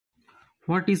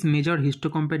What is major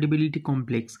histocompatibility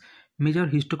complex? Major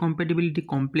histocompatibility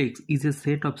complex is a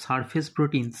set of surface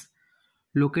proteins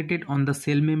located on the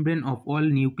cell membrane of all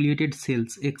nucleated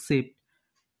cells except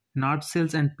nerve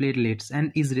cells and platelets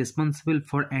and is responsible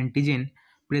for antigen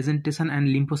presentation and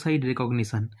lymphocyte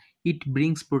recognition. It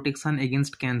brings protection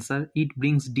against cancer. It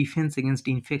brings defense against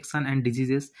infection and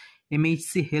diseases.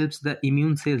 MHC helps the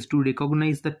immune cells to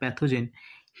recognize the pathogen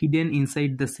hidden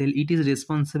inside the cell. It is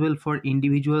responsible for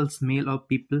individuals, male or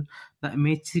people. The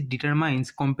MHC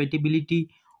determines compatibility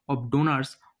of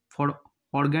donors for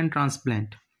organ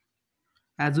transplant,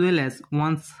 as well as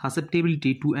one's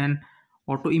susceptibility to an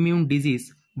autoimmune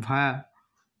disease via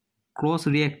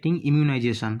cross-reacting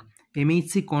immunization.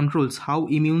 MHC controls how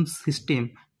immune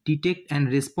system detect and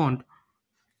respond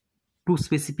to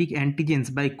specific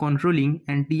antigens by controlling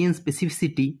antigen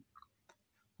specificity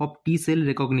of T cell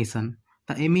recognition.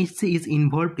 The MHC is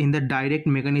involved in the direct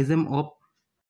mechanism of